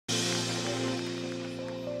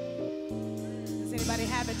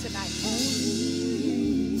anybody have it tonight?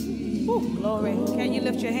 Ooh, glory. Can you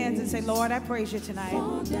lift your hands and say, Lord, I praise you tonight.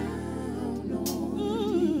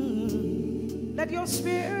 Let your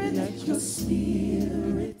spirit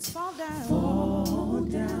fall down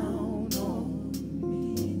on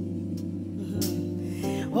me.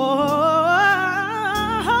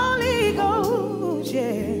 Oh, Holy Ghost,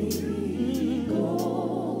 yeah.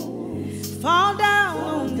 Fall down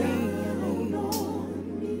on me.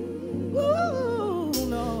 Ooh,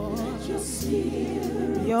 Lord.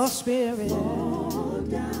 Let your spirit fall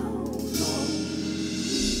down on me.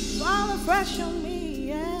 Fall afresh on me,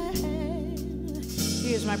 yeah.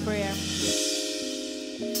 Here's my prayer.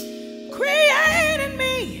 Create in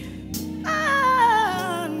me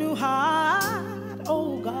a new heart,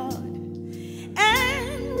 oh God,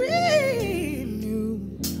 and renew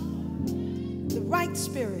the right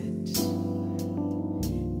spirit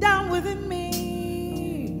down within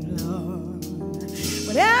me, Lord.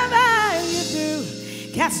 Whatever you do,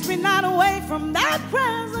 cast me not away from that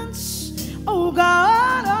presence, oh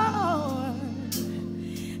God. Oh,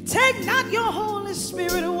 take not your Holy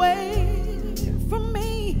Spirit away from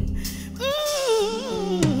me.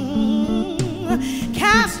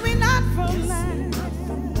 Cast me not from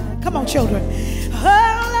that. Come on, children. Oh,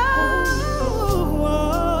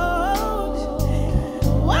 Lord,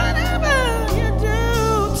 whatever you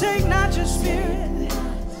do, take not your spirit.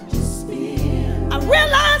 I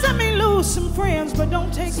realize I may lose some friends, but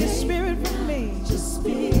don't take your spirit from me.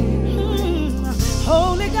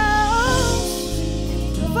 Holy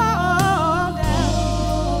Ghost, fall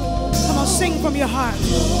down. Come on, sing from your heart.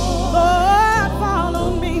 Lord, fall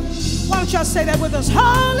on me. Why don't y'all say that with us?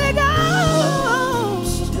 Holy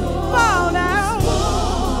Ghost, fall down.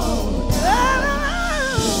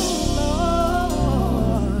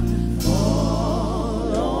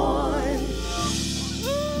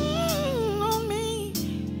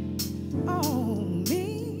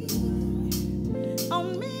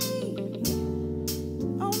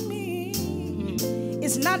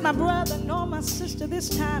 It's not my brother nor my sister this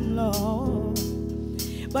time, Lord,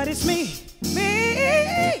 but it's me,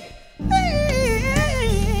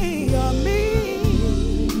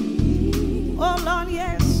 oh Lord,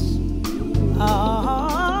 yes,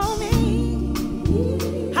 oh me,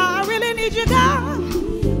 how I really need you, God.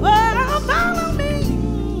 Oh, follow me,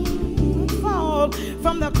 fall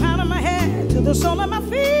from the crown of my head to the sole of my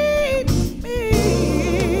feet. Me.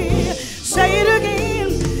 Say it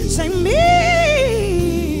again, say me.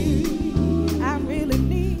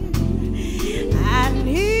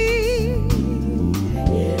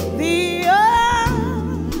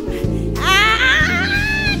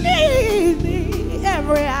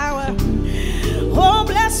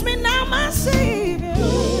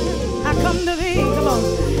 Come on,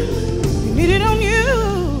 need it on you,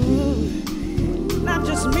 not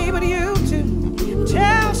just me, but you too.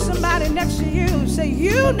 Tell somebody next to you, say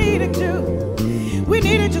you need it too.